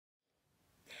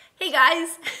Hey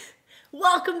guys,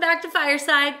 welcome back to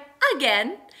Fireside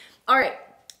again. All right,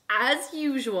 as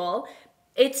usual,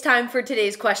 it's time for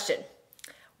today's question.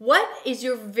 What is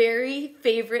your very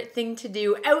favorite thing to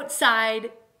do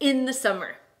outside in the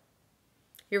summer?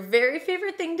 Your very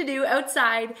favorite thing to do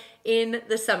outside in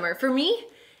the summer. For me,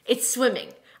 it's swimming.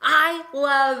 I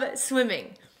love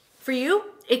swimming. For you,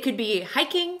 it could be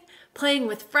hiking, playing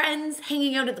with friends,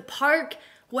 hanging out at the park,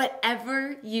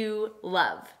 whatever you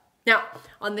love. Now,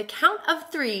 on the count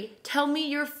of 3, tell me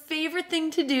your favorite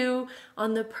thing to do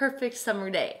on the perfect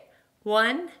summer day.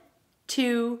 1,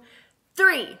 2,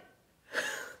 3.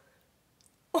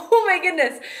 Oh my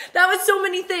goodness, that was so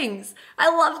many things.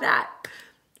 I love that.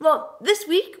 Well, this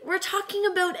week we're talking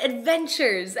about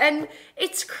adventures, and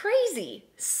it's crazy.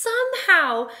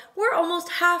 Somehow, we're almost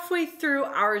halfway through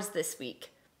ours this week.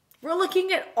 We're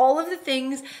looking at all of the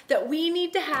things that we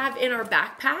need to have in our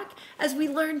backpack as we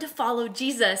learn to follow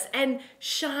Jesus and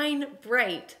shine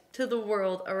bright to the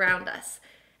world around us.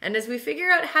 And as we figure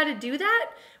out how to do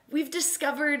that, we've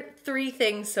discovered 3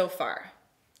 things so far.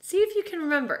 See if you can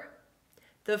remember.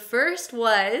 The first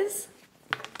was,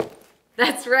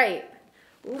 that's right,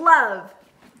 love.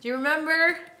 Do you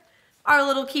remember our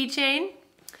little keychain?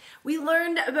 We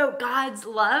learned about God's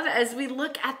love as we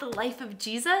look at the life of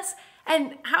Jesus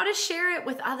and how to share it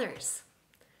with others.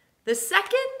 The second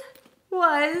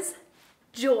was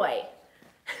joy.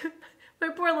 My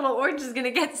poor little orange is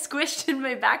gonna get squished in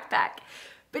my backpack.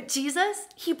 But Jesus,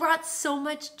 he brought so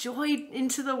much joy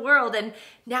into the world, and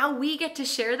now we get to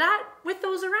share that with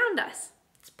those around us.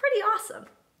 It's pretty awesome.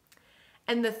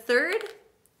 And the third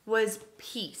was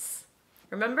peace.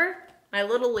 Remember my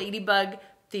little ladybug,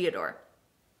 Theodore?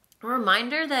 A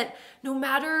reminder that no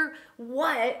matter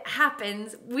what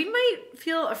happens, we might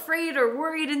feel afraid or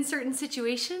worried in certain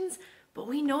situations, but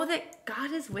we know that God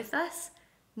is with us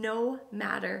no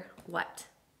matter what.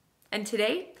 And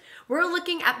today, we're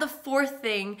looking at the 4th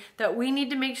thing that we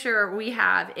need to make sure we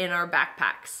have in our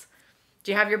backpacks.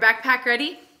 Do you have your backpack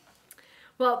ready?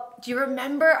 Well, do you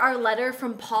remember our letter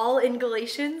from Paul in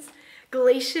Galatians?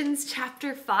 Galatians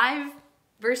chapter 5,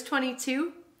 verse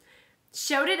 22?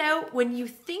 Shout it out when you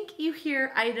think you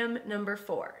hear item number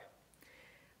 4.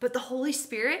 But the Holy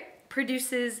Spirit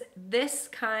produces this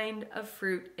kind of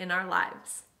fruit in our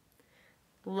lives: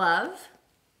 love,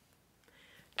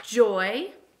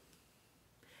 joy,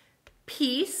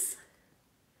 peace,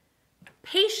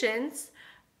 patience.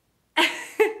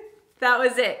 That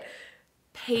was it.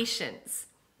 Patience.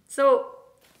 So,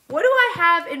 what do I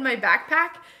have in my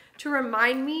backpack to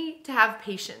remind me to have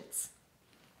patience?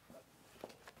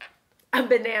 A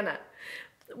banana.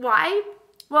 Why?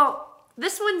 Well,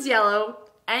 this one's yellow,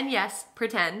 and yes,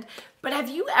 pretend, but have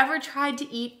you ever tried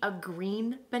to eat a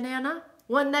green banana?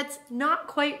 One that's not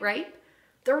quite ripe?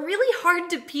 They're really hard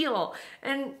to peel,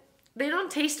 and they don't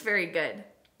taste very good.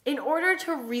 In order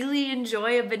to really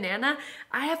enjoy a banana,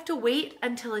 I have to wait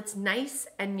until it's nice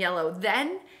and yellow.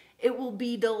 Then it will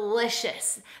be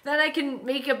delicious. Then I can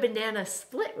make a banana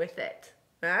split with it.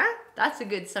 That's a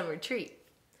good summer treat.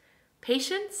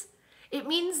 Patience? It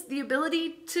means the ability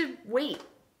to wait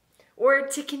or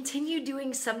to continue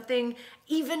doing something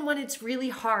even when it's really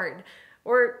hard,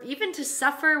 or even to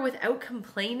suffer without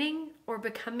complaining or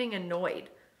becoming annoyed.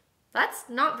 That's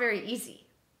not very easy.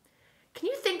 Can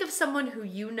you think of someone who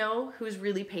you know who's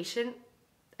really patient?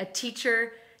 A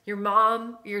teacher, your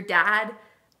mom, your dad,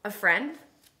 a friend?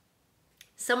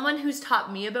 Someone who's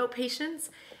taught me about patience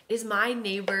is my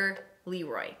neighbor,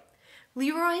 Leroy.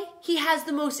 Leroy, he has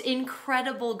the most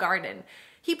incredible garden.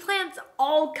 He plants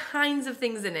all kinds of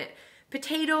things in it: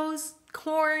 potatoes,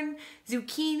 corn,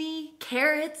 zucchini,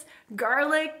 carrots,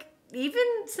 garlic, even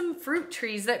some fruit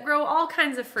trees that grow all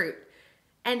kinds of fruit.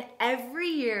 And every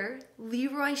year,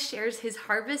 Leroy shares his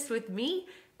harvest with me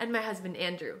and my husband,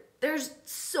 Andrew. There's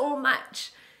so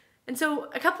much. And so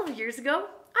a couple of years ago,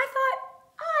 I thought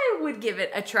I would give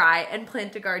it a try and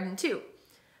plant a garden too.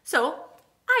 So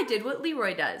I did what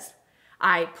Leroy does.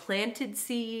 I planted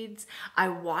seeds, I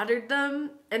watered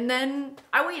them, and then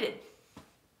I waited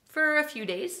for a few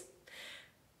days.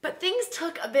 But things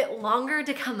took a bit longer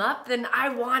to come up than I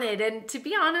wanted, and to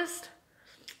be honest,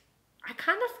 I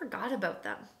kind of forgot about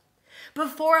them.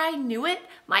 Before I knew it,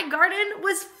 my garden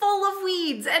was full of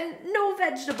weeds and no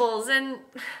vegetables, and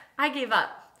I gave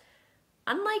up.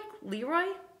 Unlike Leroy,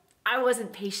 I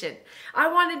wasn't patient. I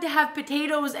wanted to have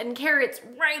potatoes and carrots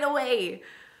right away.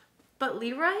 But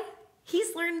Leroy,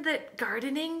 he's learned that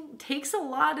gardening takes a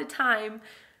lot of time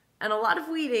and a lot of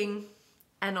weeding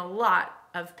and a lot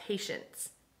of patience.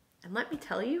 And let me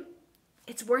tell you,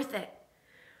 it's worth it.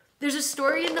 There's a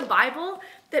story in the Bible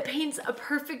that paints a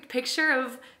perfect picture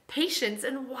of patience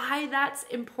and why that's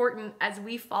important as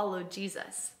we follow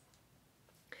Jesus.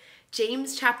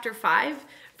 James chapter 5,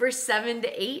 verse 7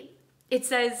 to 8, it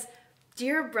says,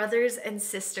 "Dear brothers and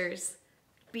sisters,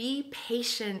 be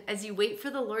patient as you wait for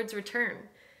the Lord's return.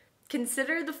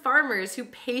 Consider the farmers who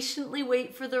patiently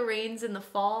wait for the rains in the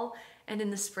fall and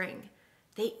in the spring.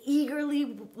 They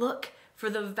eagerly look for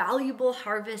the valuable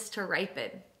harvest to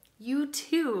ripen. You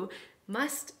too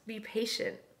must be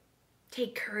patient.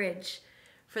 Take courage,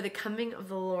 for the coming of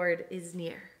the Lord is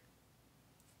near."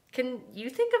 Can you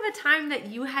think of a time that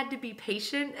you had to be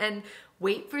patient and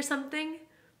wait for something?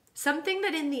 Something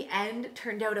that in the end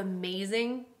turned out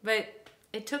amazing, but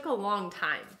it took a long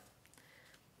time.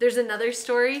 There's another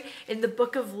story in the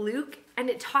book of Luke, and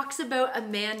it talks about a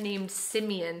man named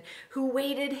Simeon who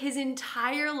waited his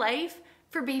entire life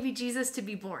for baby Jesus to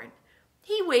be born.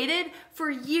 He waited for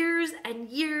years and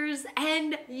years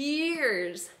and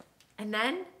years. And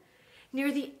then,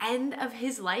 near the end of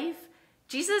his life,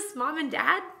 Jesus' mom and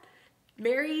dad,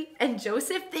 Mary and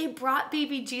Joseph, they brought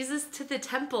baby Jesus to the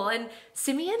temple, and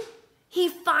Simeon, he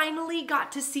finally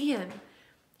got to see him.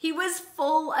 He was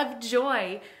full of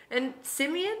joy, and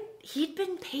Simeon, he'd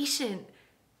been patient,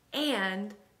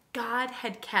 and God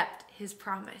had kept his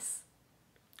promise.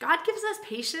 God gives us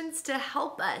patience to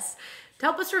help us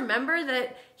remember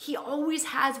that he always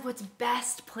has what's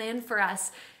best planned for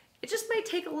us. It just might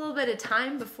take a little bit of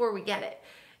time before we get it.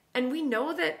 And we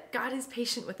know that God is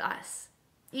patient with us.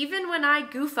 Even when I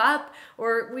goof up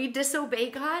or we disobey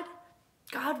God,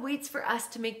 God waits for us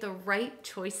to make the right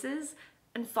choices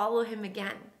and follow him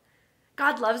again.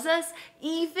 God loves us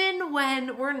even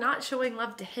when we're not showing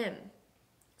love to him.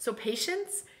 So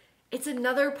patience, it's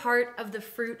another part of the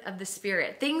fruit of the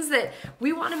Spirit. Things that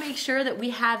we want to make sure that we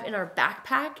have in our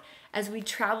backpack as we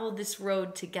travel this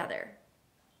road together.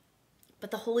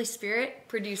 But the Holy Spirit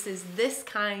produces this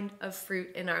kind of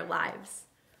fruit in our lives: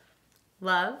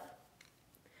 love,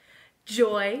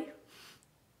 joy,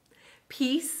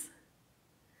 peace.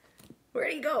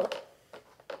 Where'd he go?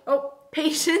 Oh,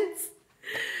 patience.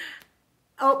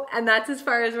 Oh, and that's as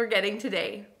far as we're getting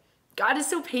today. God is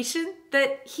so patient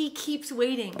that he keeps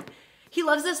waiting. He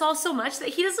loves us all so much that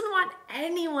he doesn't want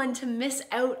anyone to miss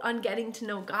out on getting to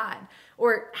know God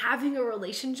or having a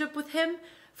relationship with him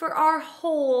for our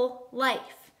whole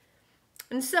life.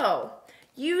 And so,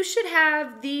 you should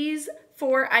have these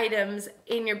 4 items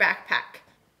in your backpack.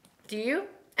 Do you?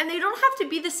 And they don't have to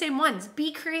be the same ones.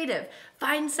 Be creative.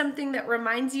 Find something that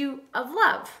reminds you of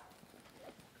love,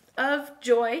 of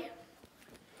joy,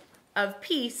 of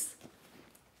peace,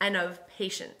 and of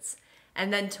patience.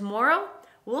 And then tomorrow,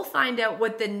 we'll find out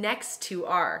what the next 2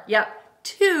 are. Yep,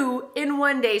 2 in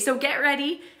one day. So get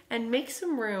ready and make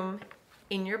some room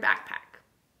in your backpack.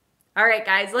 All right,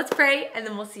 guys, let's pray, and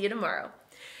then we'll see you tomorrow.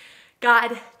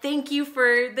 God, thank you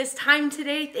for this time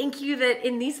today. Thank you that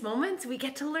in these moments we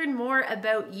get to learn more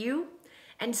about you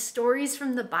and stories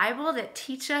from the Bible that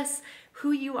teach us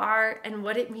who you are and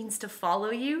what it means to follow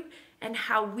you and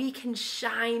how we can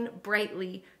shine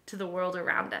brightly to the world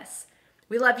around us.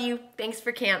 We love you. Thanks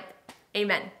for camp.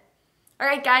 Amen. All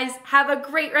right, guys, have a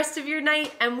great rest of your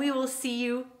night, and we will see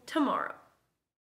you tomorrow.